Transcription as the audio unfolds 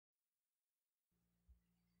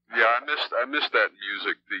Yeah, I missed that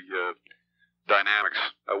music, the dynamics.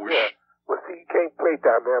 I wish. Yeah. Well, see, you can't play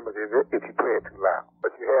dynamics if you play it too loud.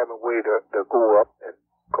 But you have a way to go up, and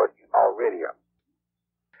because you're already up.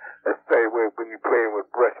 Let's say when you're playing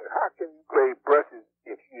with brushes. How can you play brushes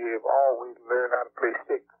if you have always learned how to play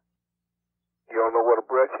sticks? You don't know what a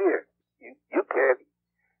brush is. You can't.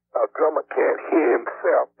 A drummer can't hear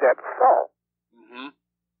himself that soft. Mm-hmm.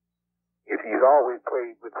 If he's always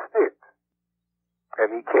played with sticks.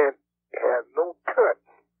 And he can't have no touch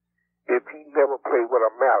if he never played with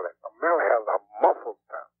a mallet. A mallet has a muffled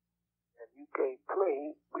sound. And you can't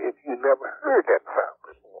play if you never heard that sound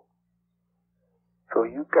before. So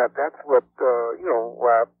that's what,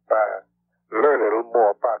 by learning a little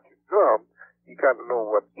more about your drum, you got to know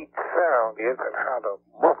what each sound is and how to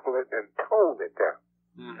muffle it and tone it down.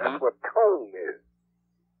 Mm-hmm. That's what tone is.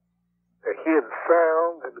 To hear the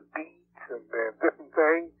sounds and the beats and different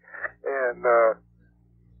things, and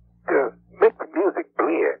to make the music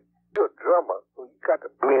blend. You're a drummer, so you got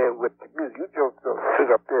to blend with the music. You just don't sit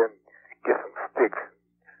up there and get some sticks,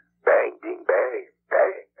 bang, ding, bang,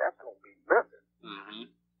 bang. That don't mean nothing. Mm-hmm.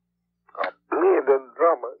 A blending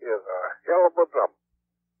drummer is a hell of a drummer.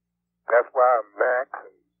 That's why Max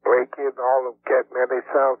and Blakey and all them cats, man, they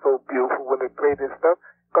sound so beautiful when they play this stuff,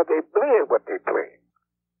 because they blend what they play.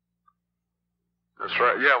 That's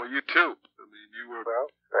right. Yeah, well, you too. I mean, you were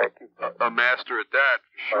thank you. A master at that,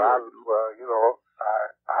 for sure.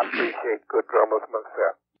 I appreciate good drummers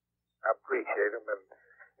myself. I appreciate them,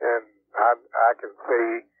 and I can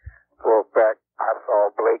say for a fact I saw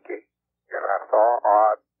Blakey, and I saw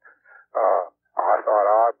Art. I saw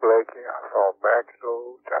Art Blakey. I saw Max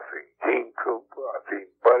Rhodes. I seen Gene Cooper. I seen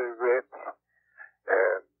Buddy Rich,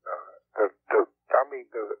 and the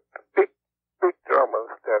big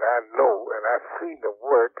drummers that I know, and I've seen them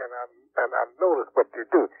work, and I noticed what they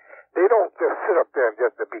do. They don't just sit up there and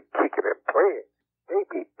just to be kicking and playing. They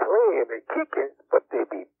be playing and kicking, but they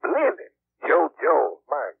be blending. Joe Jones,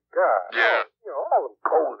 my God. Yeah. All them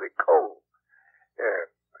Cozy Cole. And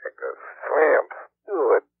like a Slam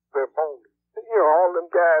Stewart, all them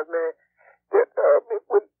guys, man, that,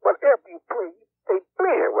 whatever you play, they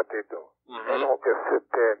blend what they're doing. Mm-hmm. They don't just sit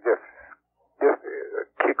there and just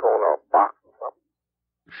kick on a box or something.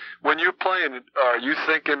 When you're playing, are you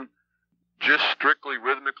thinking just strictly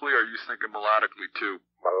rhythmically, or are you thinking melodically too?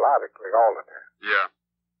 Melodically, all of that. Yeah.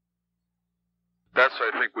 That's,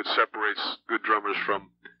 I think, what separates good drummers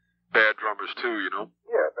from bad drummers too,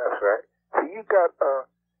 Yeah, that's right. So you got,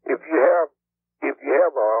 if you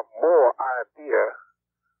have a more idea,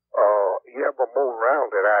 you have a more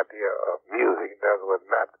rounded idea of music, in other words,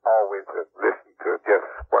 not always just listen to just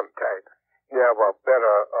one type. You have a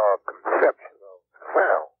better conception of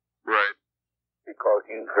sound. Right. Because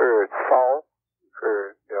you heard soft, you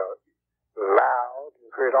heard loud, you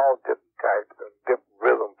heard all different types of different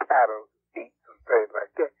rhythm patterns, beats and things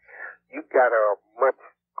like that. You got a much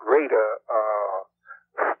greater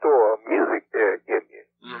store of music in you.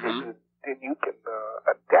 Mm-hmm. Then you can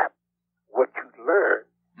adapt what you learn.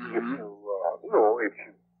 Mm-hmm. If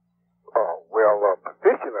you well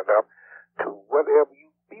positioned enough to whatever you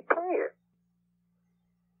be playing.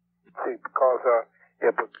 See, because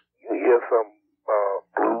if you hear some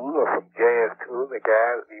blues or some jazz tune, the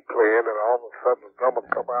guys be playing, and all of a sudden the drummer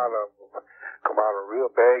come out of real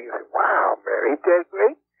bag and say, "Wow, man, ain't that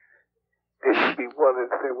great?" Then you be wondering,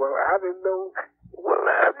 say, "Well, I didn't know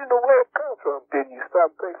where it comes from." Then you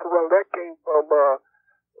stop thinking, "Well, that came from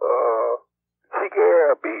Chica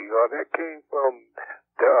Arabi, or that came from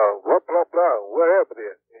blah blah blah, whatever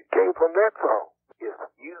it is. It came from that song." It's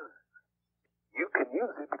used. You can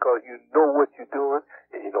use it because you know what you're doing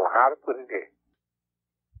and you know how to put it in.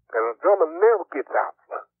 And a drummer never gets out.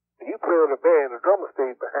 When you play in a band, the drummer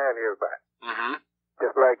stays behind everybody. Mm-hmm.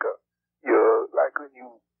 Just like when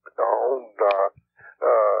you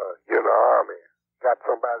you're in the army, got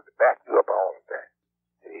somebody to back you up all the time.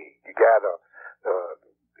 You got the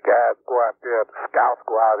guys go out there, the scouts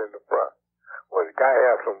go out in the front. Well, the guy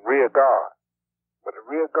has some rear guard, but the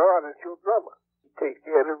rear guard is your drummer. He takes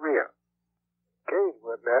care of the rear. Okay,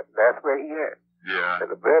 well that's where he at. Yeah.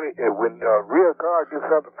 And when the rear guard gets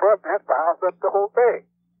up the front, that fires up the whole thing.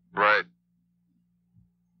 Right.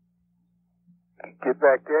 You get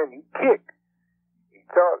back there and you kick.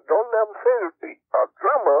 Don't never say that a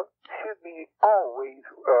drummer should be always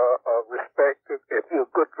respected. If you're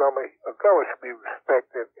a good drummer, a drummer should be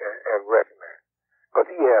respected and recognized. Because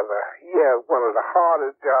he has one of the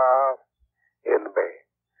hardest jobs in the band.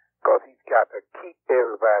 Because he's got to keep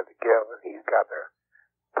everybody together. He's got to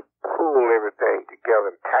pull everything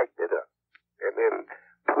together and tighten it up. And then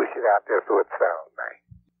push it out there so it sounds nice.